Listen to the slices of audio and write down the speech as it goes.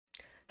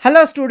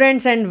Hello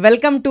students and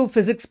welcome to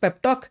physics Pep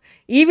talk.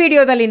 ಈ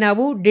ವಿಡಿಯೋದಲ್ಲಿ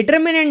ನಾವು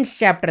ಡಿಟರ್ಮಿನೆಂಟ್ಸ್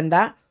ಚಾಪ್ಟರಿಂದ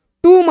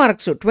 2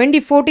 ಮಾರ್ಕ್ಸು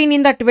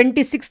 2014ಇಂದ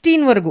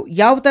 2016ವರೆಗೂ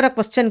ಯಾವ ಥರ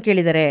ಕ್ವಶನ್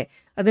ಕೇಳಿದರೆ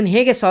ಅದನ್ನು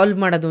ಹೇಗೆ ಸಾಲ್ವ್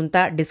ಮಾಡೋದು ಅಂತ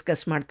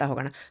ಡಿಸ್ಕಸ್ ಮಾಡ್ತಾ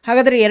ಹೋಗೋಣ.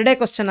 ಹಾಗಾದರೆ ಎರಡೇ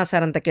ಕ್ವಶನ್ನ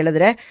ಸರ್ ಅಂತ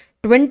ಕೇಳಿದ್ರೆ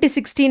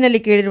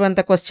 2016ಅಲ್ಲಿ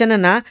ಕೇಳಿರುವಂಥ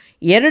ಕ್ವಶನನ್ನು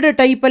ಎರಡು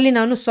ಟೈಪಲ್ಲಿ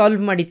ನಾನು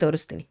ಸಾಲ್ವ್ ಮಾಡಿ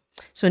ತೋರಿಸ್ತೀನಿ.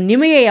 ಸೊ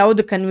ನಿಮಗೆ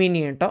ಯಾವುದು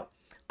ಕನ್ವೀನಿಯೆಂಟೋ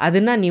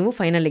ಅದನ್ನು ನೀವು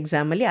ಫೈನಲ್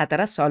ಎಕ್ಸಾಮಲ್ಲಿ ಆ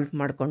ಥರ ಸಾಲ್ವ್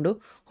ಮಾಡಿಕೊಂಡು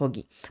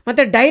ಹೋಗಿ.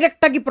 ಮತ್ತು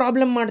ಡೈರೆಕ್ಟಾಗಿ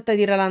ಪ್ರಾಬ್ಲಮ್ ಮಾಡ್ತಾ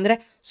ಇದ್ದೀರಲ್ಲ ಅಂದರೆ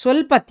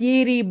ಸ್ವಲ್ಪ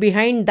ಥಿಯರಿ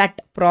ಬಿಹೈಂಡ್ ದಟ್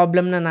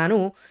ಪ್ರಾಬ್ಲಮ್ನ ನಾನು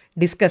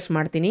ಡಿಸ್ಕಸ್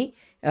ಮಾಡ್ತೀನಿ.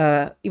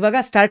 ಇವಾಗ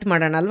ಸ್ಟಾರ್ಟ್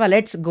ಮಾಡೋಣ ಅಲ್ವಾ.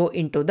 Let's go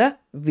in to the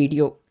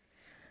video.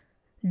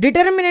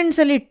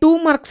 ಡಿಟರ್ಮಿನೆಂಟ್ಸಲ್ಲಿ 2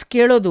 marks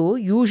ಕೇಳೋದು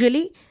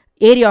usually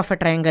area of a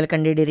triangle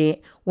ಕಂಡುಹಿಡಿರಿ,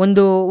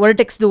 ಒಂದು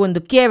ವರ್ಟೆಕ್ಸ್ದು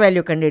ಒಂದು ಕೆ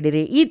ವ್ಯಾಲ್ಯೂ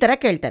ಕಂಡುಹಿಡಿರಿ, ಈ ಥರ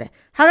ಕೇಳ್ತಾರೆ.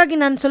 ಹಾಗಾಗಿ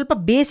ನಾನು ಸ್ವಲ್ಪ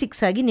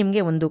ಬೇಸಿಕ್ಸ್ ಆಗಿ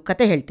ನಿಮಗೆ ಒಂದು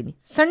ಕತೆ ಹೇಳ್ತೀನಿ,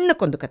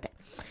 ಸಣ್ಣಕ್ಕೊಂದು ಕತೆ.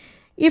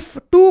 If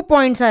 2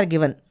 points are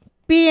given,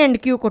 P and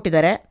Q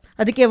ಕೊಟ್ಟಿದ್ದಾರೆ,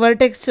 ಅದಕ್ಕೆ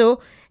ವರ್ಟೆಕ್ಸು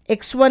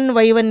x1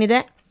 y1 ಇದೆ,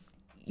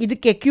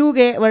 ಇದಕ್ಕೆ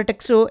ಕ್ಯೂಗೆ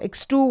ವರ್ಟೆಕ್ಸು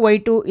x2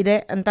 y2 ಇದೆ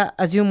ಅಂತ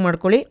ಅಸ್ಯೂಮ್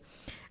ಮಾಡ್ಕೊಳ್ಳಿ.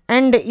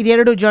 ಆ್ಯಂಡ್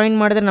ಇದೆರಡು ಜಾಯಿನ್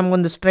ಮಾಡಿದ್ರೆ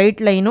ನಮಗೊಂದು ಸ್ಟ್ರೈಟ್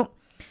ಲೈನು.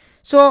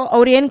 ಸೊ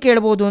ಅವ್ರು ಏನು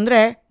ಕೇಳ್ಬೋದು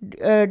ಅಂದರೆ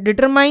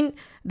determine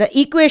the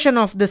equation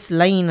of this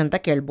line ಅಂತ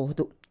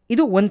ಕೇಳಬಹುದು.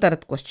 ಇದು ಒಂದು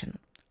ಥರದ ಕ್ವಶನ್.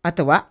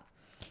 ಅಥವಾ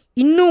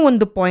ಇನ್ನೂ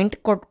ಒಂದು ಪಾಯಿಂಟ್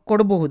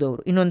ಕೊಡಬಹುದು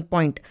ಅವರು, ಇನ್ನೊಂದು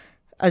ಪಾಯಿಂಟ್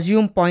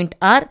ಅಸ್ಯೂಮ್ ಪಾಯಿಂಟ್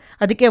ಆರ್,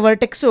 ಅದಕ್ಕೆ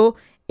ವರ್ಟೆಕ್ಸು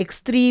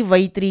x3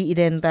 y3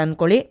 ಇದೆ ಅಂತ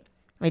ಅಂದ್ಕೊಳ್ಳಿ.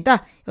 ಆಯಿತಾ,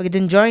 ಇವಾಗ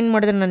ಇದನ್ನು ಜಾಯಿನ್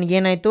ಮಾಡಿದ್ರೆ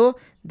ನನಗೇನಾಯಿತು,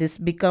 ದಿಸ್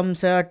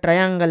ಬಿಕಮ್ಸ್ ಅ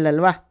ಟ್ರಯಾಂಗಲ್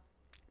ಅಲ್ವಾ,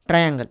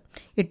 ಟ್ರಯಾಂಗಲ್.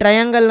 ಈ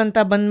ಟ್ರಯಾಂಗಲ್ ಅಂತ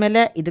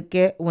ಬಂದಮೇಲೆ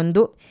ಇದಕ್ಕೆ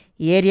ಒಂದು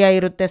ಏರಿಯಾ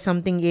ಇರುತ್ತೆ,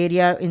 something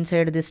area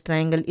inside this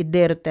triangle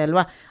ಇದ್ದೇ ಇರುತ್ತೆ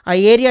ಅಲ್ವಾ. ಆ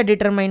ಏರಿಯಾ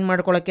ಡಿಟರ್ಮೈನ್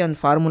ಮಾಡ್ಕೊಳ್ಳೋಕ್ಕೆ ಒಂದು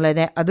ಫಾರ್ಮುಲಾ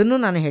ಇದೆ, ಅದನ್ನು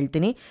ನಾನು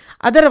ಹೇಳ್ತೀನಿ.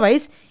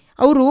 ಅದರ್ವೈಸ್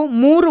ಅವರು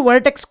 3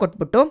 ವರ್ಟೆಕ್ಸ್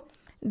ಕೊಟ್ಬಿಟ್ಟು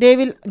they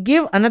will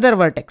give another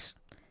vertex,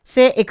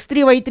 say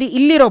x3 y3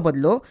 ಇಲ್ಲಿರೋ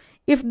ಬದಲು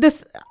if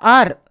this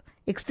are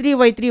x3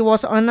 y3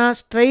 was on a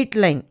straight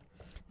line,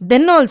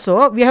 then also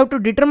we have to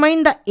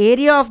determine the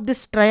area of this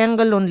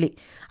triangle only.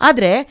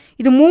 ಆದರೆ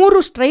ಇದು 3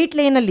 straight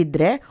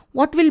ಲೈನಲ್ಲಿದ್ದರೆ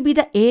what will be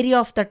the area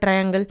of the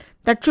triangle?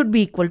 That should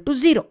be equal to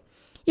 0.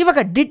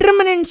 ಇವಾಗ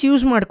determinants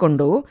use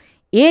ಮಾಡಿಕೊಂಡು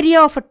area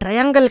of a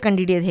triangle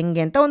ಕಂಡುಹಿಡಿಯೋದು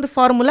ಹೆಂಗೆ ಅಂತ ಒಂದು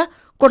formula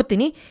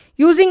ಕೊಡ್ತೀನಿ.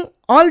 Using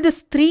all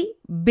this 3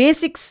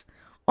 basics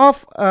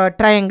of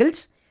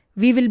triangles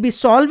we will be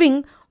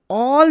solving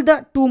all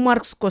the 2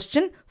 marks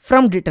question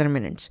from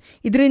determinants.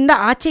 ಇದರಿಂದ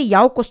ಆಚೆ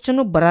ಯಾವ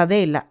question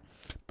ಬರೋದೇ ಇಲ್ಲ.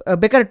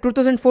 ಬೇಕಾದ್ರೆ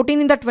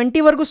 2014ಇಂದ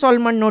 20ವರೆಗೂ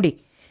ಸಾಲ್ವ್ ಮಾಡಿ ನೋಡಿ,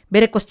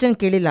 ಬೇರೆ ಕ್ವಶನ್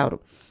ಕೇಳಿಲ್ಲ ಅವರು.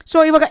 ಸೊ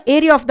ಇವಾಗ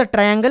ಏರಿಯಾ ಆಫ್ ದ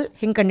ಟ್ರಯಾಂಗಲ್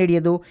ಹೆಂಗೆ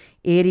ಕಂಡುಹಿಡಿಯೋದು?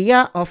 Area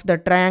of the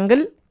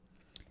triangle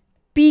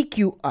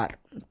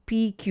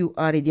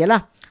PQR ಇದೆಯಲ್ಲ,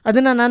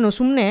 ಅದನ್ನು ನಾನು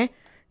ಸುಮ್ಮನೆ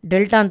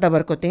ಡೆಲ್ಟಾ ಅಂತ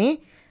ಬರ್ಕೋತೀನಿ.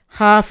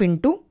 Half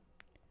into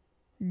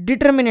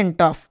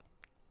determinant of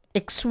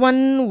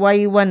x1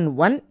 y1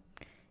 1,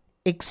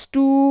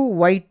 x2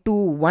 y2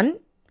 1,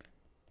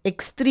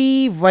 x3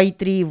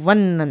 y3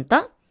 1 ಅಂತ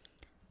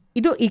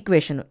ಇದು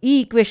ಈಕ್ವೇಷನು. ಈ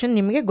ಈಕ್ವೇಷನ್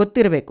ನಿಮಗೆ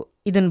ಗೊತ್ತಿರಬೇಕು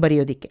ಇದನ್ನು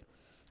ಬರೆಯೋದಕ್ಕೆ,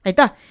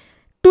 ಆಯಿತಾ.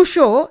 ಟು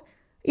ಶೋ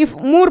ಇಫ್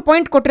 3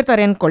 ಪಾಯಿಂಟ್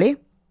ಕೊಟ್ಟಿರ್ತಾರೆ ಅಂದ್ಕೊಳ್ಳಿ,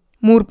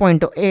 3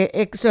 point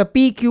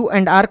P Q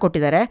and R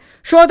ಕೊಟ್ಟಿದ್ದಾರೆ.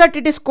 ಶೋ ದಟ್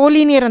ಇಟ್ ಈಸ್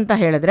ಕೋಲೀನಿಯರ್ ಅಂತ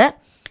ಹೇಳಿದ್ರೆ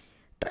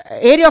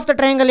ಏರಿಯಾ ಆಫ್ ದ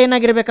ಟ್ರಯಾಂಗಲ್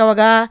ಏನಾಗಿರ್ಬೇಕು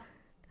ಅವಾಗ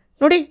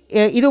ನೋಡಿ.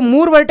 ಇದು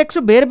 3 ವರ್ಟೆಕ್ಸು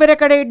ಬೇರೆ ಬೇರೆ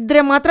ಕಡೆ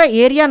ಇದ್ದರೆ ಮಾತ್ರ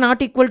ಏರಿಯಾ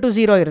ನಾಟ್ ಈಕ್ವಲ್ ಟು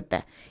 0 ಇರುತ್ತೆ.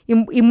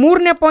 ಈ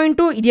 3ನೇ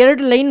ಪಾಯಿಂಟು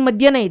ಇದೆರಡು ಲೈನ್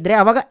ಮಧ್ಯನೇ ಇದ್ದರೆ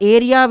ಆವಾಗ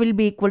area will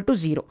be equal to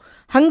 0.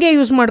 ಹಾಗೆ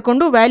ಯೂಸ್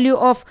ಮಾಡಿಕೊಂಡು ವ್ಯಾಲ್ಯೂ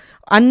ಆಫ್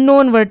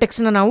ಅನ್ನೋನ್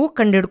ವರ್ಟೆಕ್ಸ್ನ ನಾವು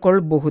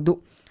ಕಂಡುಹಿಡ್ಕೊಳ್ಬಹುದು,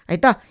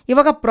 ಆಯಿತಾ.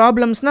 ಇವಾಗ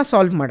ಪ್ರಾಬ್ಲಮ್ಸ್ನ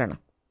ಸಾಲ್ವ್ ಮಾಡೋಣ.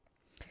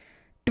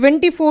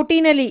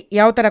 2014ಅಲ್ಲಿ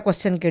ಯಾವ ಥರ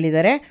ಕ್ವಶನ್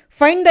ಕೇಳಿದ್ದಾರೆ?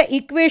 Find the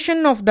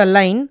equation of the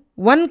line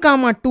 1,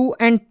 2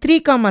 and 3,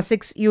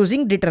 6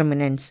 using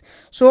determinants.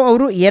 So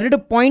ಅವರು 2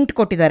 ಪಾಯಿಂಟ್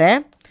ಕೊಟ್ಟಿದ್ದಾರೆ.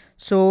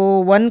 ಸೊ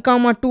 1,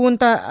 2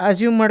 ಅಂತ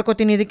ಅಸ್ಯೂಮ್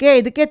ಮಾಡ್ಕೋತೀನಿ,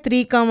 ಇದಕ್ಕೆ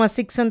 3,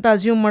 6 ಅಂತ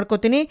ಅಸ್ಯೂಮ್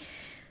ಮಾಡ್ಕೋತೀನಿ.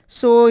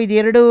 ಸೊ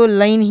ಇದೆರಡು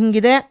ಲೈನ್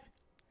ಹಿಂಗಿದೆ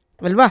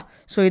ಅಲ್ವಾ.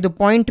 ಸೊ ಇದು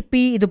ಪಾಯಿಂಟ್ P,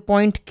 ಇದು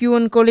ಪಾಯಿಂಟ್ Q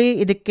ಅಂದ್ಕೊಳ್ಳಿ.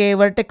 ಇದಕ್ಕೆ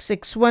ವರ್ಟೆಕ್ಸ್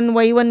x1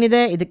 y1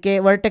 ಇದೆ, ಇದಕ್ಕೆ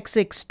ವರ್ಟೆಕ್ಸ್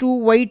x2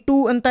 y2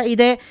 ಅಂತ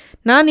ಇದೆ.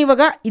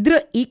 ನಾನಿವಾಗ ಇದರ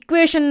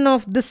ಈಕ್ವೇಷನ್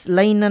ಆಫ್ ದಿಸ್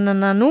ಲೈನನ್ನು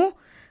ನಾನು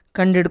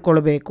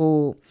ಕಂಡುಹಿಡ್ಕೊಳ್ಬೇಕು.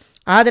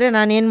 ಆದರೆ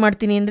ನಾನೇನು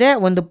ಮಾಡ್ತೀನಿ ಅಂದರೆ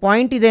ಒಂದು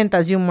ಪಾಯಿಂಟ್ ಇದೆ ಅಂತ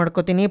ಅಸ್ಯೂಮ್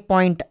ಮಾಡ್ಕೋತೀನಿ,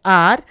 point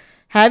R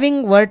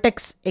having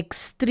vertex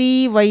x3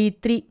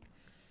 y3,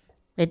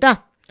 ಆಯಿತಾ.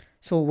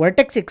 ಸೊ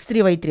ವರ್ಟೆಕ್ಸ್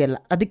x3 y3 ಅಲ್ಲ,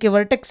 ಅದಕ್ಕೆ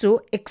ವರ್ಟೆಕ್ಸು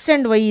x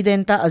ಆ್ಯಂಡ್ y ಇದೆ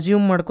ಅಂತ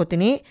ಅಸ್ಯೂಮ್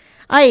ಮಾಡ್ಕೋತೀನಿ.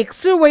 ಆ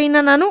ಎಕ್ಸು ವೈನ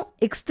ನಾನು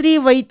x3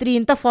 y3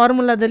 ಅಂತ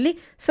ಫಾರ್ಮುಲಾದಲ್ಲಿ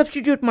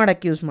ಸಬ್ಸ್ಟಿಟ್ಯೂಟ್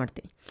ಮಾಡೋಕ್ಕೆ ಯೂಸ್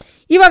ಮಾಡ್ತೀನಿ.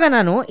 ಇವಾಗ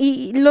ನಾನು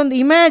ಇಲ್ಲೊಂದು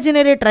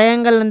ಇಮ್ಯಾಜಿನರಿ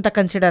ಟ್ರಯಾಂಗಲ್ ಅಂತ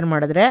ಕನ್ಸಿಡರ್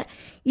ಮಾಡಿದ್ರೆ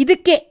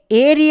ಇದಕ್ಕೆ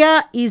ಏರಿಯಾ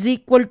ಈಸ್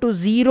ಈಕ್ವಲ್ ಟು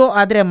 0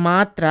 ಆದರೆ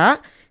ಮಾತ್ರ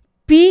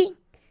P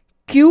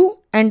Q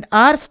and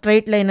R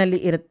straight ಲೈನಲ್ಲಿ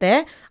ಇರುತ್ತೆ.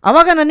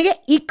 ಆವಾಗ ನನಗೆ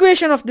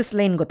ಈಕ್ವೇಷನ್ ಆಫ್ ದಿಸ್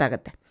ಲೈನ್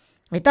ಗೊತ್ತಾಗುತ್ತೆ,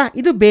 ಆಯಿತಾ.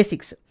 ಇದು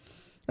ಬೇಸಿಕ್ಸ್.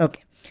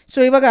 ಓಕೆ, ಸೊ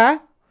ಇವಾಗ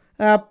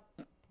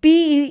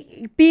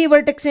ಪಿ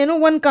ವರ್ಟೆಕ್ಸ್ ಏನು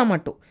 1,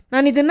 2.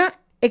 ನಾನು ಇದನ್ನು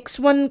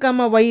x1,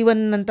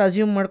 y1 ಅಂತ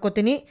ಅಸ್ಯೂಮ್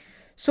ಮಾಡ್ಕೋತೀನಿ.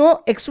 ಸೊ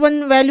x1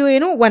 ವ್ಯಾಲ್ಯೂ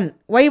ಏನು 1,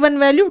 y1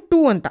 ವ್ಯಾಲ್ಯೂ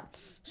 2 ಅಂತ.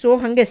 ಸೊ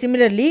ಹಾಗೆ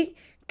similarly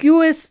Q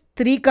is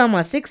 3,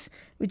 6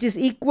 which is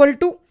equal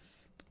to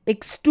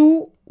x2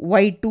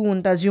 y2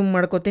 ಅಂತ ಅಸ್ಯೂಮ್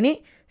ಮಾಡ್ಕೋತೀನಿ.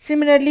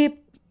 Similarly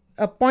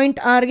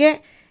point ಆರ್ಗೆ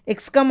x,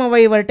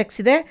 y vertex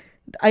ಇದೆ.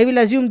 I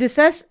will assume this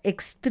as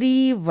x3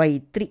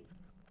 y3.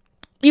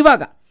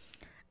 ಇವಾಗ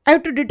I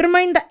have to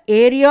determine the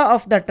area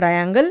of the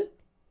triangle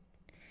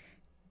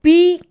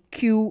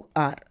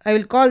PQR. I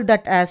will call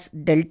that as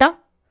delta,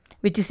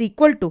 which is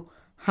equal to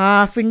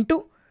half into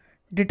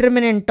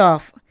determinant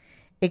of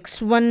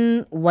x1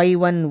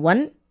 y1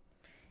 1,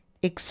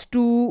 x2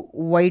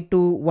 y2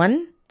 1,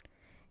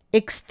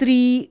 x3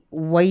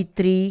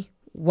 y3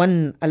 1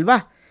 ಅಲ್ವಾ.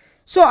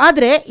 So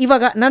ಆದರೆ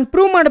ಇವಾಗ ನಾನು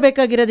prove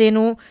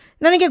ಮಾಡಬೇಕಾಗಿರೋದೇನು,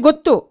 ನನಗೆ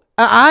ಗೊತ್ತು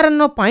R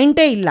ಅನ್ನೋ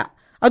ಪಾಯಿಂಟೇ ಇಲ್ಲ,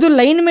 ಅದು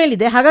line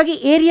ಮೇಲಿದೆ, ಹಾಗಾಗಿ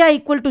area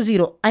equal to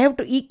 0. I have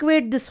to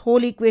equate this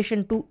whole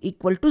equation to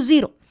equal to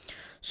 0.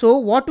 So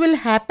what will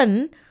happen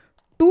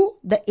to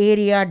the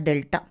area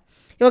delta?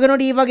 ಇವಾಗ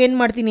ನೋಡಿ, ಇವಾಗ ಏನು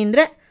ಮಾಡ್ತೀನಿ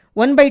ಅಂದರೆ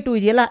 1/2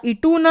 ಇದೆಯಲ್ಲ, ಈ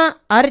 2ನ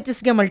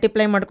RHSಗೆ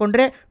ಮಲ್ಟಿಪ್ಲೈ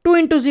ಮಾಡಿಕೊಂಡ್ರೆ 2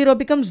 into 0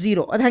 becomes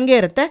 0, ಅದು ಹಾಗೆ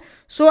ಇರುತ್ತೆ.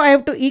 So I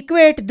have to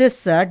equate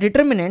this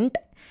determinant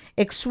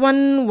x1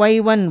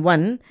 y1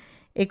 1,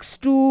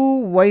 x2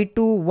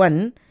 y2 1,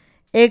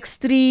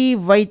 x3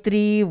 y3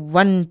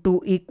 1 to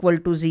equal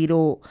to 0.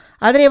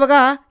 ಆದರೆ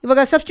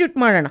ಇವಾಗ ಸಬ್ಸ್ಟಿಟ್ಯೂಟ್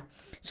ಮಾಡೋಣ.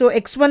 ಸೊ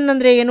x1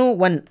 ಅಂದರೆ ಏನು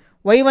 1,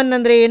 y1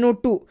 ಅಂದರೆ ಏನು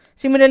 2,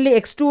 ಸಿಮಿಲರ್ಲಿ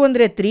x2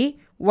 ಅಂದರೆ 3,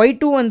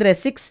 y2 ಅಂದರೆ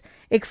 6,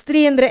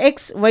 x3 ಅಂದರೆ x,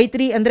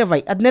 y3 ಅಂದರೆ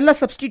y, ಅದನ್ನೆಲ್ಲ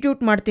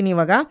ಸಬ್ಸ್ಟಿಟ್ಯೂಟ್ ಮಾಡ್ತೀನಿ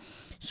ಇವಾಗ.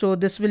 So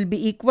this will be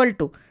equal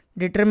to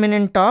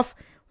determinant of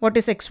what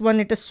is x1,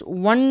 it is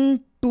 1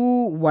 2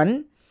 1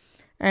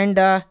 and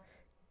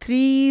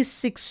 3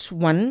 6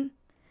 1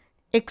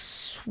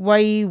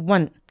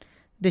 xy1.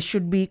 This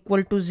should be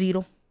equal to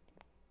 0.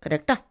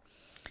 Correct?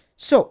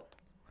 So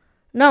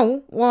now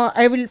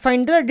I will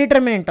find the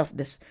determinant of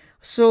this.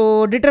 So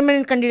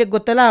determinant ಕಂಡಿಡಿಯೋಕೆ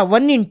ಗೊತ್ತಲ್ಲ,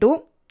 1 into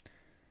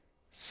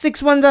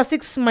 6 1s are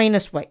 6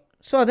 minus y.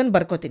 So ಅದನ್ನು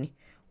ಬರ್ಕೋತೀನಿ,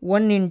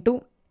 1 into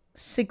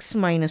 6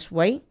 minus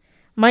y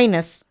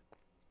minus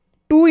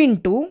 2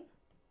 into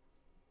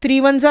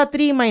 3 1s are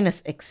 3 minus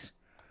x,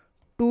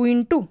 2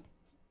 into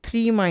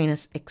 3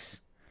 minus x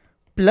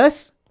plus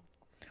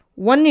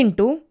 1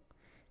 into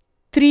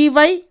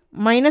 3y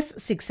minus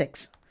 6x.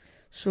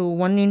 So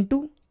 1 into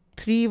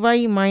 3y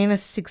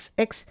minus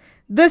 6x.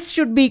 This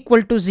should be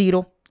equal to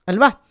 0.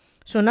 Alva?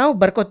 So now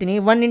ಬರ್ಕೋತೀನಿ,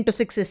 1 into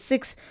 6 is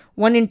 6,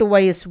 1 into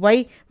y is y,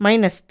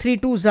 minus 3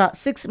 2s are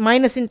 6,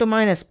 minus into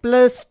minus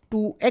plus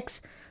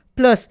 2x,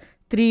 plus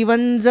 3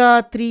 1s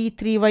are 3,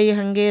 3y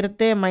ಹಾಗೆ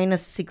ಇರುತ್ತೆ,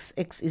 minus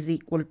 6x is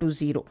equal to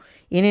 0.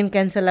 ಏನೇನು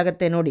cancel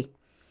ಆಗುತ್ತೆ ನೋಡಿ.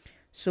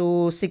 So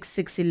 6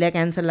 6 ಇಲ್ಲೇ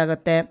cancel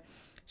ಆಗುತ್ತೆ.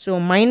 So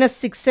minus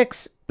 6x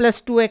plus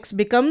 2x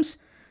becomes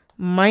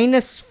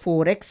minus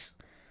 4x,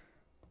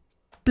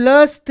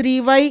 plus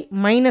 3y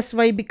minus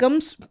y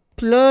becomes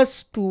plus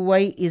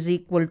 2y is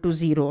equal to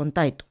 0 ಅಂತ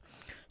ಆಯಿತು.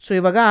 So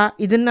ಇವಾಗ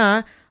ಇದನ್ನು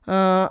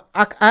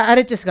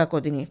RHSಗೆ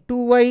ಹಾಕೋತೀನಿ,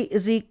 2y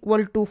is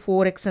equal to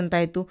 4x ಅಂತ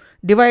ಆಯಿತು.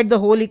 Divide the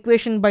whole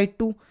equation by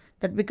 2,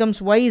 that becomes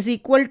y is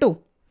equal to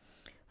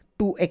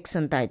 2x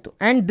ಅಂತ ಆಯಿತು.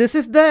 And this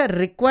is the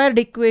required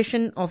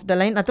equation of the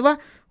line, ಅಥವಾ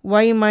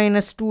y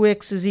minus 2x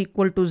is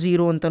equal to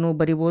 0 ಅಂತಲೂ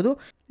ಬರಿಬೋದು.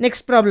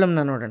 Next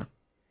ಪ್ರಾಬ್ಲಮ್ನ ನೋಡೋಣ.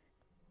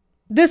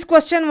 This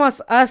question was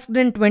asked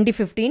in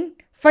 2015.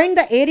 Find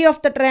the area of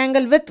the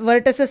triangle with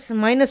vertices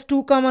minus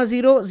 2,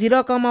 0, 0,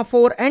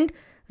 4 and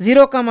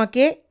 0,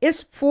 k is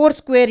 4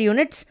 square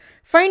units.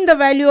 Find the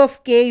value of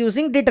k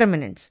using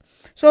determinants.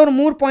 So our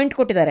 3 point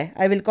ಕೊಟ್ಟಿದ್ದಾರೆ.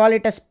 I will call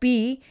it as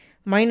p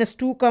minus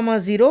 2,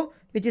 0,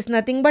 which is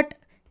nothing but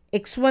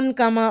x1,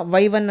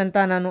 y1 ಅಂತ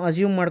ನಾನು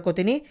assume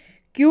ಮಾಡ್ಕೋತೀನಿ.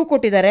 q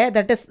ಕೊಟ್ಟಿದ್ದಾರೆ,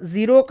 that is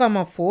 0,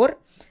 4,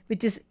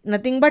 which is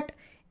nothing but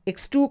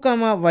x2,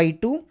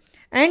 y2,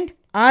 and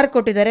r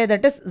ಕೊಟ್ಟಿದ್ದಾರೆ,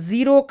 that is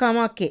 0,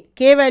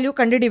 k value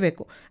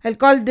ಕಂಡುಹಿಡಿಬೇಕು. I will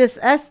call this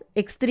as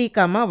x3,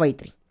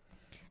 y3.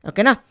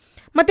 ಓಕೆನಾ?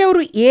 ಮತ್ತು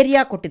ಅವರು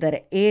area ಕೊಟ್ಟಿದ್ದಾರೆ,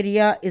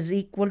 area is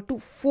equal to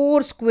 4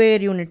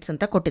 square units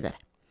ಅಂತ ಕೊಟ್ಟಿದ್ದಾರೆ.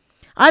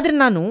 ಆದರೆ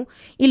ನಾನು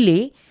ಇಲ್ಲಿ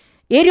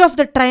area of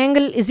the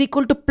triangle is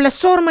equal to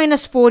plus R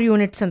minus 4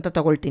 units ಅಂತ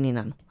ತಗೊಳ್ತೀನಿ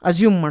ನಾನು,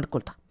 ಅಸ್ಯೂಮ್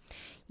ಮಾಡ್ಕೊಳ್ತಾ.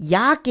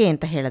 ಯಾಕೆ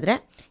ಅಂತ ಹೇಳಿದ್ರೆ,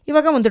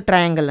 ಇವಾಗ ಒಂದು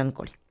ಟ್ರಯಾಂಗಲ್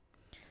ಅಂದ್ಕೊಳ್ಳಿ.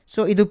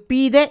 ಸೊ ಇದು ಪಿ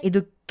ಇದೆ, ಇದು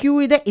ಕ್ಯೂ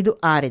ಇದೆ, ಇದು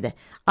ಆರ್ ಇದೆ.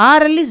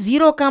 ಆರಲ್ಲಿ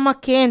 0,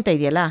 k ಅಂತ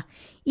ಇದೆಯಲ್ಲ,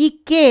 ಈ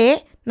ಕೆ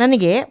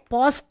ನನಗೆ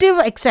ಪಾಸಿಟಿವ್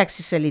ಎಕ್ಸ್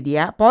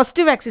ಆ್ಯಕ್ಸಿಸಲ್ಲಿದೆಯಾ,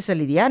 ಪಾಸಿಟಿವ್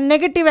ಆ್ಯಕ್ಸಿಸಲ್ಲಿದೆಯಾ,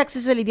 ನೆಗೆಟಿವ್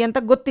ಆ್ಯಕ್ಸಿಸಲ್ಲಿದೆಯಾ ಅಂತ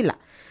ಗೊತ್ತಿಲ್ಲ.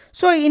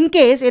 ಸೊ ಇನ್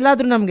ಕೇಸ್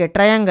ಎಲ್ಲಾದರೂ ನಮಗೆ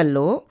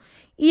ಟ್ರಯಾಂಗಲ್ಲು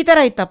ಈ ಥರ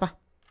ಇತ್ತಪ್ಪ,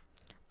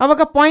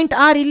 ಆವಾಗ ಪಾಯಿಂಟ್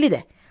ಆರ್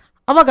ಇಲ್ಲಿದೆ,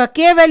 ಆವಾಗ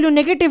ಕೆ ವ್ಯಾಲ್ಯೂ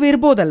ನೆಗೆಟಿವ್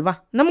ಇರ್ಬೋದಲ್ವಾ,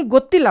 ನಮಗೆ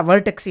ಗೊತ್ತಿಲ್ಲ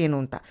ವರ್ಟೆಕ್ಸ್ ಏನು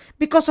ಅಂತ.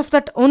 Because of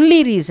that only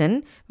reason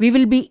we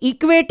will be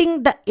equating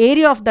the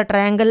area of the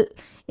triangle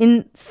in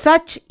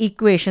such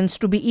equations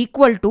to B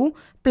equal to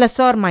plus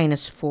R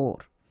minus 4.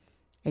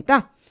 ಆಯಿತಾ?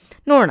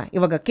 ನೋಡೋಣ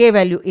ಇವಾಗ ಕೆ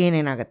ವ್ಯಾಲ್ಯೂ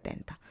ಏನೇನಾಗುತ್ತೆ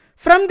ಅಂತ.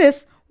 From this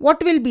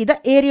what will be the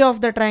area of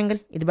the triangle?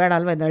 ಇದು ಬೇಡ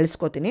ಅಲ್ವಾ, ಇದು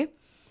ಅಳಿಸ್ಕೋತೀನಿ.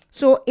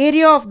 So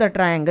area of the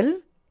triangle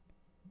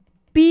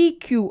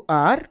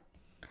PQR,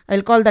 I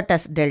will call that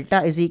as delta,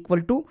 is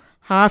equal to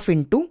half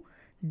into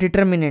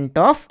determinant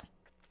of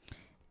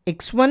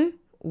x1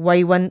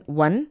 y1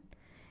 1,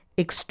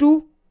 x2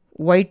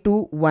 y2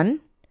 1,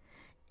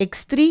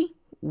 x3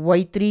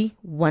 y3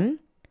 1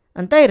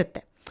 ಅಂತ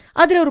ಇರುತ್ತೆ.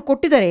 ಆದರೆ ಅವರು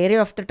ಕೊಟ್ಟಿದ್ದಾರೆ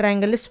area of the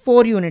triangle is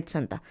 4 units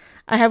ಅಂತ.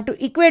 I have to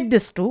equate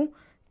this to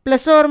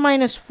plus R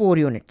minus 4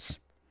 units.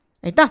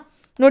 ಆಯಿತಾ?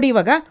 ನೋಡಿ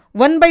ಇವಾಗ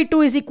 1/2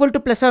 is equal to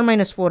plus R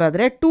minus 4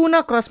 ಆದರೆ 2ನ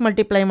ಕ್ರಾಸ್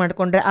ಮಲ್ಟಿಪ್ಲೈ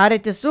ಮಾಡಿಕೊಂಡ್ರೆ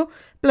RHS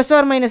ಪ್ಲಸ್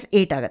ಆರ್ ಮೈನಸ್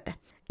 8 ಆಗುತ್ತೆ.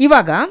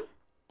 ಇವಾಗ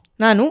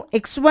ನಾನು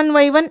x1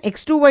 y1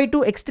 x2 y2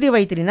 x3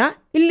 y3ನ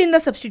ಇಲ್ಲಿಂದ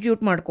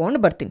ಸಬ್ಸ್ಟಿಟ್ಯೂಟ್ ಮಾಡ್ಕೊಂಡು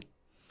ಬರ್ತೀನಿ.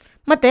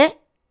 ಮತ್ತು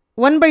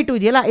 1/2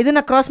 ಇದೆಯಲ್ಲ,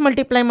 ಇದನ್ನು ಕ್ರಾಸ್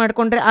ಮಲ್ಟಿಪ್ಲೈ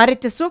ಮಾಡಿಕೊಂಡ್ರೆ ಆರ್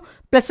ಎಚ್ ಎಸ್ಸು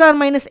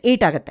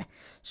 ±8 ಆಗುತ್ತೆ.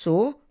 ಸೊ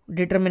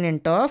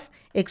ಡಿಟರ್ಮಿನೆಂಟ್ ಆಫ್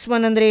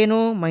x1 ಅಂದರೆ ಏನು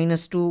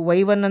 -2,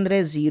 y1 ಅಂದರೆ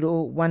 0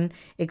 1,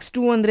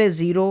 x2 ಅಂದರೆ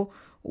 0,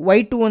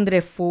 y2 ಅಂದರೆ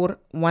 4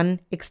 1,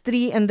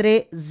 x3 ಅಂದರೆ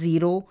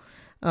 0,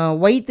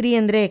 y3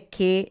 ಅಂದರೆ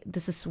k,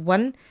 this is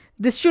 1.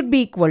 This should be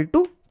equal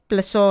to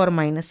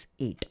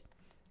 ±8.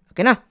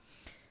 ಓಕೆನಾ?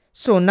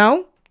 ಸೊ ನಾವು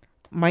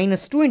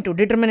 -2 into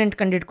determinant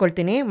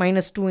ಕಂಡಿಡ್ಕೊಳ್ತೀನಿ.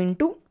 -2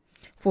 into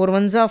 4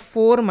 1s are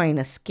 4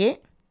 minus k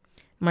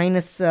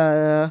minus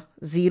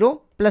 0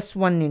 plus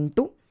 1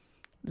 into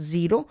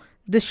 0.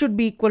 This should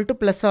be equal to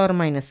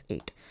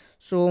 ±8.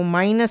 So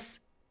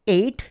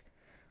 -8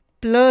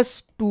 plus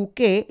 2k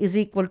is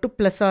equal to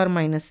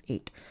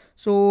 ±8.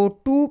 So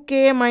 2k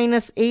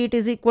minus 8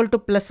 is equal to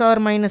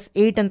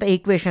 ±8 ಅಂತ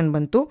equation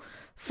ಬಂತು.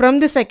 From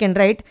this I can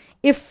write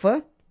if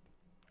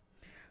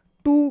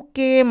 2k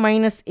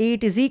minus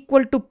 8 is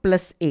equal to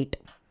 +8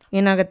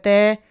 ಏನಾಗುತ್ತೆ?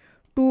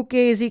 2k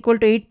is equal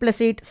to 8 plus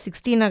 8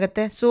 16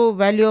 ಆಗುತ್ತೆ. So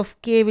value of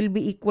k will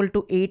be equal to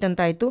 8 ಅಂತ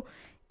ಆಯಿತು.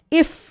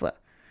 If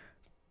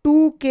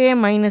 2k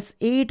minus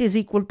 8 is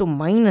equal to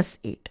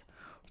 -8,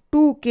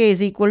 2k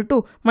is equal to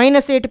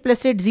 -8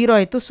 plus 8 0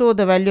 ಆಯಿತು. So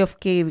the value of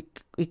k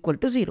equal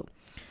to 0.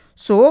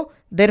 So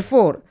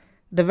therefore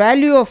the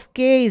value of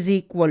k is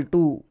equal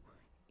to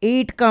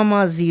 8,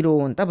 0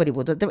 ಅಂತ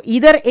ಬರಿಬೋದು. ಅಥವಾ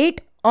ಇದರ್ 8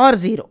 R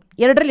 0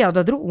 ಎರಡರಲ್ಲಿ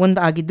ಯಾವುದಾದ್ರೂ ಒಂದು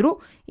ಆಗಿದ್ದರೂ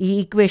ಈ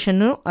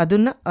ಈಕ್ವೇಷನ್ನು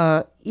ಅದನ್ನು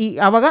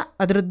ಆವಾಗ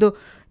ಅದರದ್ದು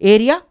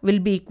area will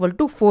be equal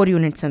to 4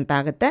 units ಅಂತ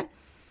ಆಗುತ್ತೆ.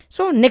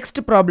 ಸೊ ನೆಕ್ಸ್ಟ್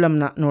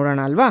ಪ್ರಾಬ್ಲಮ್ನ ನೋಡೋಣ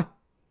ಅಲ್ವಾ.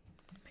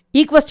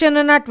 ಈ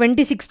ಕ್ವಶನನ್ನು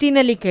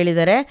 2016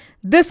 ಕೇಳಿದರೆ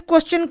this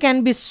question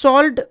can be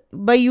solved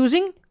by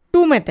using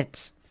 2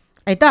 methods.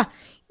 ಆಯಿತಾ?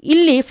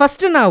 ಇಲ್ಲಿ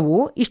ಫಸ್ಟ್ ನಾವು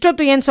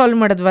ಇಷ್ಟೊತ್ತು ಏನು ಸಾಲ್ವ್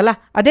ಮಾಡಿದ್ವಲ್ಲ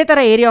ಅದೇ ಥರ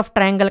ಏರಿಯಾ ಆಫ್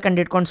ಟ್ರಯಾಂಗಲ್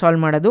ಕಂಡಿಡ್ಕೊಂಡು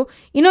ಸಾಲ್ವ್ ಮಾಡೋದು.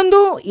 ಇನ್ನೊಂದು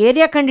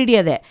area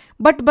ಕಂಡುಹಿಡಿಯೋದೆ,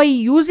 but by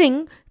using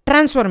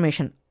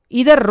transformation.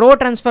 ಇದರ್ ರೋ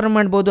ಟ್ರಾನ್ಸ್ಫಾರ್ಮ್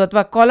ಮಾಡ್ಬೋದು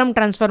ಅಥವಾ ಕಾಲಮ್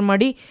ಟ್ರಾನ್ಸ್ಫಾರ್ಮ್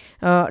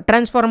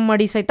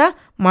ಮಾಡಿ ಸಹಿತ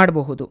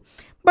ಮಾಡಬಹುದು.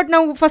 ಬಟ್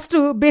ನಾವು ಫಸ್ಟು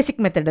ಬೇಸಿಕ್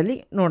ಮೆಥಡಲ್ಲಿ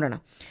ನೋಡೋಣ.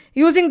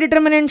 Using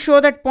determinant show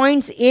that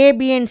points A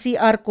B and C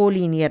R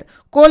ಕೋಲೀನಿಯರ್.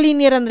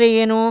 ಕೋಲೀನಿಯರ್ ಅಂದರೆ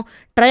ಏನು?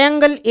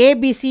 ಟ್ರಯಾಂಗಲ್ ಎ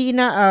ಬಿ ಸಿನ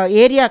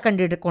area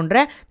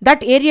ಕಂಡುಹಿಡ್ಕೊಂಡ್ರೆ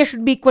that area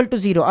should be equal to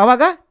 0.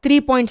 ಆವಾಗ 3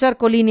 ಪಾಯಿಂಟ್ಸ್ ಆರ್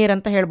ಕೋಲೀನಿಯರ್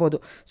ಅಂತ ಹೇಳ್ಬೋದು.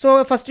 ಸೊ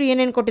ಫಸ್ಟು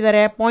ಏನೇನು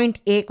ಕೊಟ್ಟಿದ್ದಾರೆ? ಪಾಯಿಂಟ್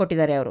ಎ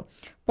ಕೊಟ್ಟಿದ್ದಾರೆ ಅವರು.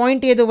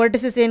 ಪಾಯಿಂಟ್ ಎದು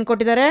ವರ್ಟಿಸಸ್ ಏನು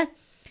ಕೊಟ್ಟಿದ್ದಾರೆ?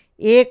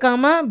 A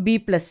B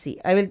plus C.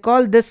 I will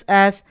call this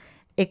as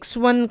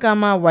x1,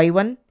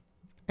 y1.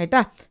 ಆಯಿತಾ?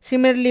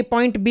 ಸಿಮಿಲರ್ಲಿ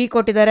ಪಾಯಿಂಟ್ ಬಿ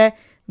ಕೊಟ್ಟಿದ್ದಾರೆ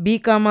b,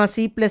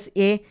 c plus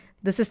A.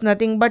 This is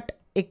nothing but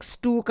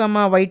x2,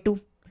 y2.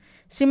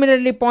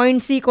 Similarly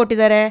point C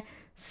ಕೊಟ್ಟಿದ್ದಾರೆ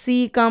c,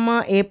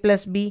 a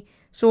plus B.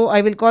 So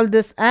I will call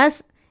this as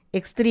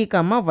x3,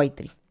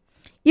 y3.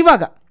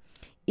 ಇವಾಗ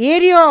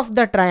area of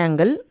the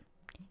triangle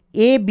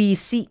A B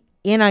C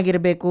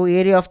ಏನಾಗಿರಬೇಕು?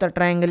 Area of the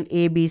triangle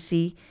A B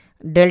C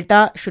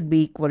delta should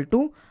be equal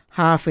to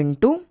half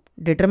into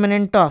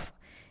determinant of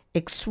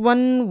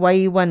x1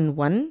 y1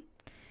 1,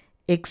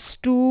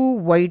 x2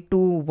 y2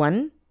 1,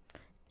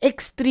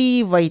 x3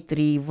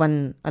 y3 1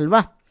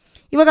 ಅಲ್ವಾ?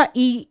 ಇವಾಗ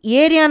ಈ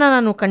ಏರಿಯಾನ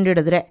ನಾನು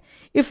ಕಂಡುಹಿಡಿದ್ರೆ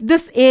if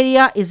this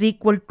area is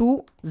equal to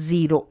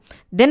 0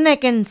 then I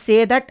can say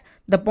that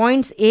the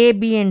points A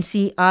B and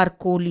C R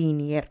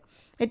ಕೋಲೀನಿಯರ್.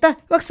 ಆಯಿತಾ?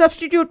 ಇವಾಗ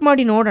substitute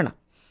ಮಾಡಿ ನೋಡೋಣ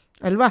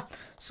ಅಲ್ವಾ.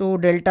 So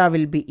delta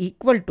will be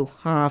equal to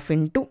half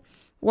into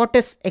what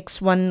is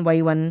x1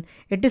 y1?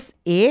 It is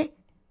A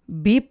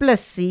b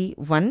plus c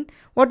 1.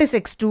 What is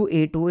x2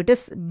 a2? It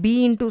is b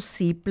into c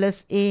plus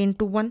a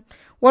into 1.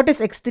 What is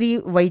x3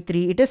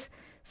 y3? It is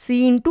c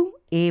into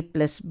a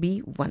plus b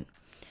 1.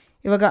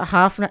 ಇವಾಗ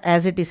ಹಾಫ್ನ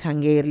as it is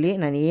ಹಾಗೆ ಇರಲಿ,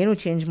 ನಾನು ಏನು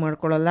change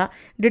ಮಾಡ್ಕೊಳ್ಳಲ್ಲ.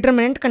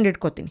 Determinant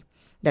ಕಂಡಿಡ್ಕೋತೀನಿ.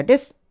 That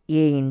is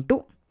A into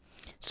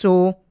so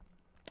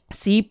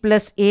C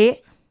plus A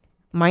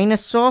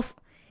minus of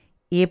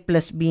A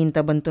plus B ಅಂತ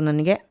ಬಂತು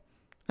ನನಗೆ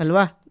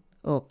ಅಲ್ವಾ.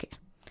 Okay,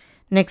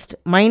 next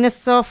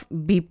minus of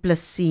B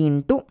plus C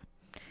into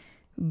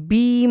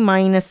B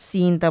minus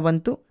C ಅಂತ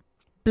ಬಂತು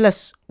ಪ್ಲಸ್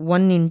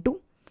 1 ಇಂಟು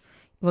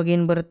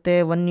ಇವಾಗೇನು ಬರುತ್ತೆ?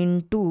 1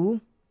 into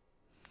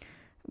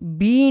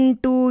B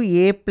into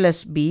A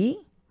plus B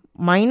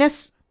minus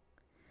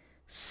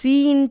C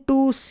into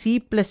C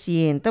plus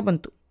A ಅಂತ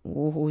ಬಂತು.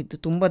 ಓಹೋ, ಇದು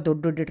ತುಂಬ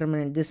ದೊಡ್ಡ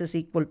determinant. This is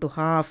equal to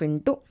half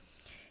into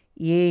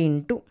A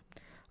into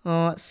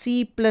C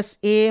plus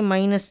A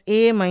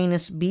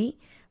minus B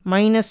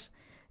minus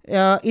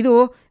ಇದು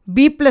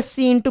B plus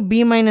C into B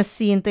minus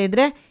C ಅಂತ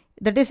ಇದ್ದರೆ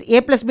that is A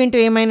plus B into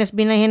A minus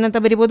ಬಿನ ಏನಂತ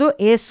ಬರಿಬೋದು?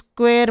 A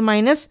square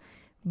minus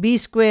B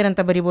square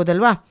ಅಂತ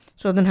ಬರಿಬೋದಲ್ವಾ.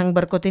 So ಅದನ್ನು ಹಂಗೆ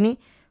ಬರ್ಕೋತೀನಿ.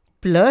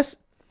 Plus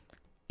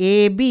A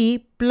B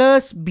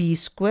plus B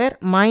square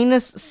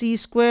minus C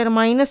square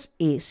minus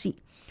A C.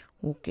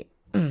 Okay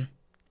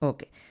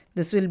okay,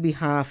 this will be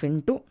half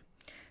into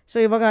so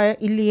ಇವಾಗ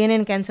ಇಲ್ಲಿ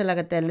ಏನೇನು cancel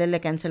ಆಗುತ್ತೆ ಅಲ್ಲೆಲ್ಲ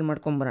cancel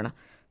ಮಾಡ್ಕೊಂಬರೋಣ.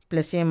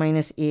 Plus A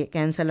minus A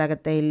cancel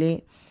ಆಗುತ್ತೆ ಇಲ್ಲಿ,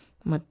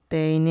 ಮತ್ತು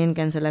ಇನ್ನೇನು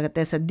ಕ್ಯಾನ್ಸಲ್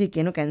ಆಗುತ್ತೆ?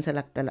 ಸದ್ಯಕ್ಕೇನು ಕ್ಯಾನ್ಸಲ್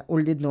ಆಗ್ತಾಯಿಲ್ಲ,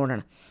 ಉಳಿದಿದ್ದು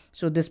ನೋಡೋಣ.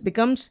 So this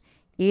becomes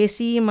A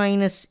C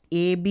minus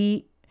A B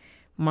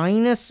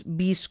minus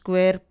B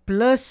square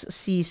plus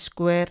C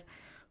square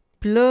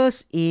plus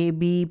A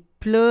B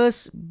plus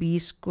B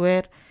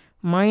square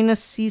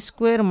minus C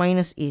square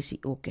minus A C.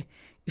 Okay,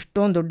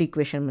 ಇಷ್ಟೊಂದು ದೊಡ್ಡ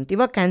ಇಕ್ವೇಷನ್ ಬಂತು.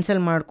 ಇವಾಗ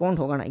ಕ್ಯಾನ್ಸಲ್ ಮಾಡ್ಕೊಂಡು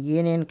ಹೋಗೋಣ,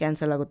 ಏನೇನು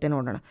ಕ್ಯಾನ್ಸಲ್ ಆಗುತ್ತೆ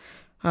ನೋಡೋಣ.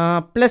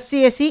 Plus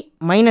A C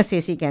minus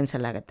A C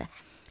cancel ಆಗುತ್ತೆ,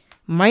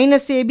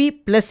 minus A B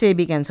plus A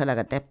B cancel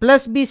ಆಗುತ್ತೆ,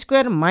 plus B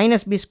square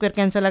minus B square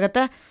cancel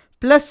ಆಗುತ್ತೆ,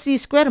 plus C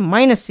square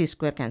minus C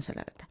square cancel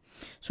ಆಗುತ್ತೆ.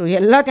 ಸೊ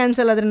ಎಲ್ಲ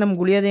ಕ್ಯಾನ್ಸಲ್ ಆದರೆ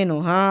ನಮ್ಗೆ ಉಳಿಯೋದೇನು,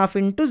 half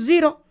into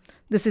zero.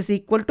 This is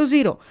equal to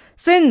 0.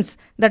 Since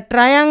the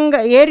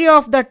area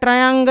of the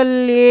triangle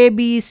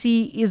ABC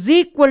is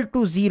equal to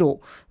 0,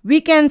 we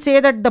can say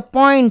that the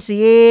points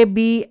A, B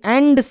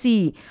and C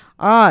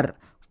are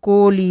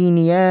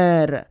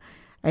collinear.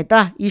 ಆಯಿತಾ,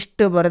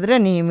 ಇಷ್ಟು ಬರೆದ್ರೆ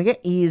ನಿಮಗೆ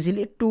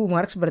easily 2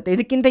 marks ಬರುತ್ತೆ.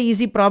 ಇದಕ್ಕಿಂತ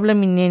easy problem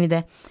ಇನ್ನೇನಿದೆ.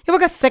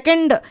 ಇವಾಗ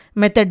second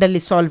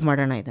ಮೆಥಡಲ್ಲಿ solve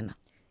ಮಾಡೋಣ ಇದನ್ನು.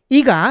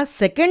 ಈಗ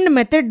ಸೆಕೆಂಡ್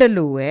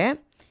ಮೆಥಡಲ್ಲೂ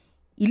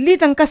ಇಲ್ಲಿ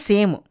ತನಕ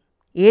same.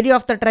 Area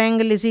of the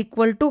triangle is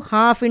equal to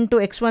half into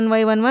x1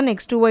 y1 1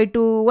 x2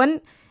 y2 1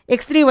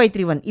 x3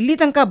 y3 1. ಇಲ್ಲಿ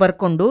ತನಕ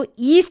ಬರ್ಕೊಂಡು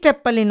ಈ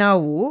ಸ್ಟೆಪ್ಪಲ್ಲಿ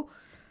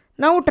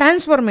ನಾವು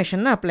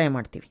ಟ್ರಾನ್ಸ್ಫಾರ್ಮೇಷನ್ನ ಅಪ್ಲೈ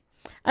ಮಾಡ್ತೀವಿ.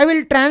 I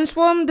will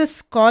transform this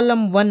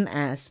column 1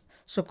 as,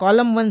 so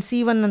column 1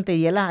 C1 ಅಂತ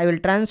ಇದೆಯಲ್ಲ, I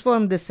will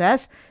transform this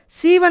as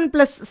C1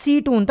 plus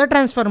C2 ಅಂತ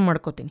transform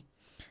ಮಾಡ್ಕೋತೀನಿ.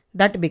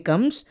 That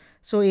becomes,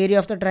 so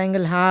area of the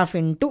triangle half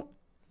into,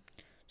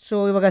 so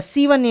ಇವಾಗ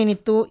C1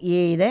 ಏನಿತ್ತು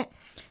ಎ ಇದೆ,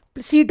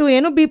 C2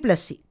 ಏನು B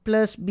plus C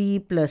plus B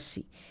plus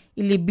C,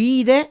 ಇಲ್ಲಿ B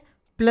ಇದೆ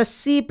ಪ್ಲಸ್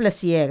ಸಿ ಪ್ಲಸ್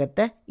ಎ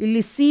ಆಗುತ್ತೆ,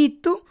 ಇಲ್ಲಿ ಸಿ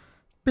ಇತ್ತು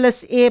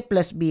ಪ್ಲಸ್ ಎ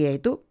ಪ್ಲಸ್ ಬಿ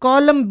ಆಯಿತು.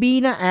 Column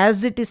ಬಿನ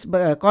as it is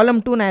column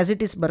 2ನ as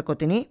it is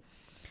ಬರ್ಕೋತೀನಿ,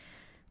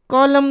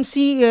 column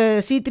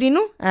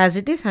C3ನೂ as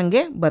it is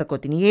ಹಾಗೆ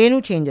ಬರ್ಕೋತೀನಿ, ಏನೂ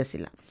ಚೇಂಜಸ್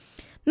ಇಲ್ಲ.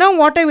 ನಾವು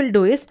what I will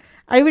do is,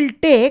 I will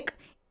take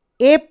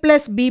A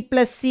plus B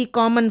plus C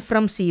common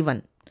from C1.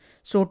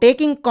 So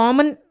taking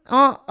common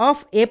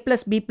of A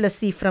plus B plus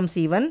C from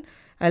C1,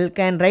 I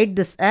can write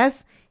this as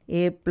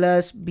A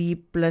plus B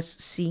plus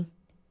C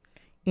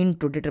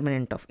into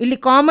determinant of, ಇಲ್ಲಿ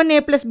common A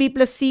plus B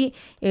plus C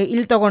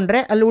ಇಲ್ಲಿ ತೊಗೊಂಡ್ರೆ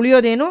ಅಲ್ಲಿ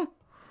ಉಳಿಯೋದೇನು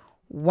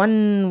 1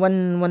 1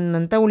 1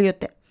 ಅಂತ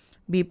ಉಳಿಯುತ್ತೆ.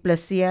 B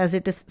plus C as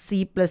it is C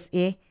plus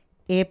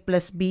A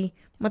plus B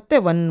ಮತ್ತು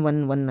 1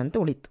 1 1 ಅಂತ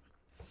ಉಳಿತು.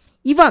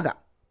 ಇವಾಗ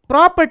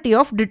ಪ್ರಾಪರ್ಟಿ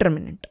ಆಫ್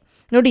ಡಿಟರ್ಮಿನೆಂಟ್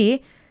ನೋಡಿ,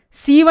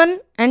 C1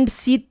 and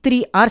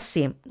C3 are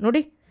same.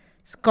 ನೋಡಿ,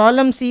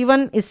 column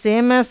C1 is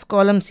same as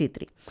column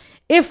C3.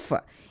 If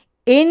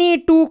any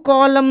two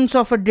columns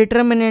of a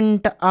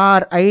determinant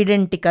are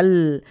identical,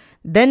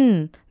 then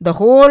the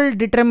whole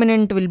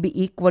determinant will be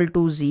equal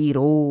to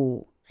 0.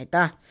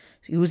 ಆಯಿತಾ,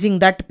 using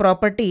that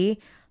property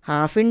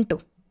half into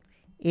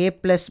a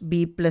plus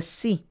b plus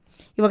c.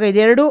 ಇವಾಗ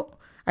ಇದೆರಡು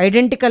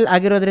identical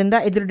ಆಗಿರೋದ್ರಿಂದ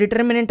ಇದ್ರ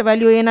determinant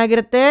value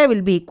ಏನಾಗಿರುತ್ತೆ,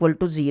 will be equal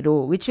to 0,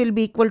 which will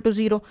be equal to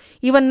 0.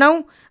 Even now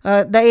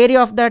the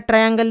area of the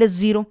triangle is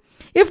 0.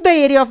 If the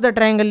area of the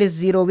triangle is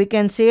 0, we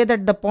can say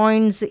that the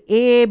points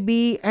A, B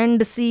and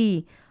C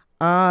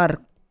are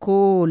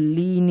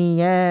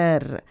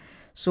collinear.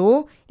 So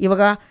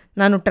ಇವಾಗ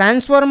ನಾನು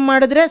transform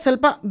ಮಾಡಿದ್ರೆ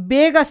ಸ್ವಲ್ಪ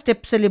ಬೇಗ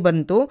ಸ್ಟೆಪ್ಸಲ್ಲಿ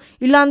ಬಂತು,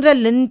 ಇಲ್ಲಾಂದರೆ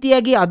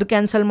ಲೆಂತಿಯಾಗಿ ಅದು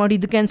cancel ಮಾಡಿ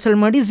ಇದು ಕ್ಯಾನ್ಸಲ್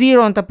ಮಾಡಿ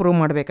 0 ಅಂತ ಪ್ರೂವ್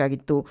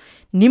ಮಾಡಬೇಕಾಗಿತ್ತು.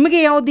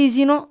 ನಿಮಗೆ ಯಾವುದು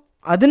ಈಸಿನೋ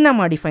ಅದನ್ನು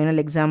ಮಾಡಿ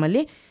ಫೈನಲ್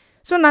ಎಕ್ಸಾಮಲ್ಲಿ.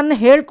 ಸೊ ನಾನು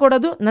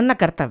ಹೇಳ್ಕೊಡೋದು ನನ್ನ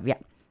ಕರ್ತವ್ಯ,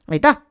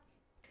 ಆಯಿತಾ.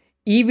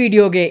 ಈ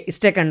ವಿಡಿಯೋಗೆ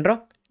ಇಷ್ಟೇ ಕಂಡ್ರೋ.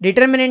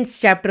 ಡಿಟರ್ಮಿನೆಂಟ್ಸ್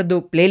ಚಾಪ್ಟರ್ದು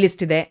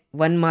ಪ್ಲೇಲಿಸ್ಟ್ ಇದೆ,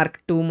 1 ಮಾರ್ಕ್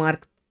 2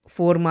 ಮಾರ್ಕ್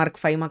 4 ಮಾರ್ಕ್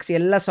 5 ಮಾರ್ಕ್ಸ್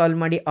ಎಲ್ಲ ಸಾಲ್ವ್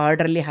ಮಾಡಿ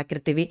ಆರ್ಡ್ರಲ್ಲಿ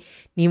ಹಾಕಿರ್ತೀವಿ.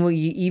 ನೀವು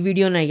ಈ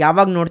ವಿಡಿಯೋನ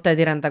ಯಾವಾಗ ನೋಡ್ತಾ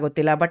ಇದ್ದೀರಾ ಅಂತ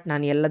ಗೊತ್ತಿಲ್ಲ, ಬಟ್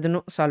ನಾನು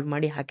ಎಲ್ಲದನ್ನು ಸಾಲ್ವ್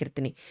ಮಾಡಿ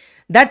ಹಾಕಿರ್ತೀನಿ.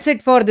 That's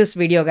it for this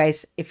video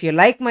guys. If you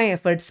like my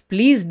efforts,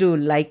 please do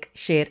like,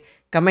 share,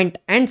 comment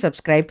and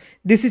subscribe.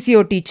 This is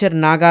your teacher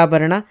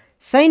Nagabharana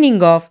signing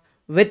off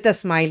with a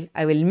smile.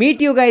 I will meet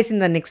you guys in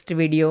the next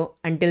video.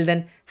 Until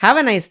then, have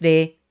a nice day.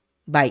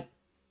 Bye.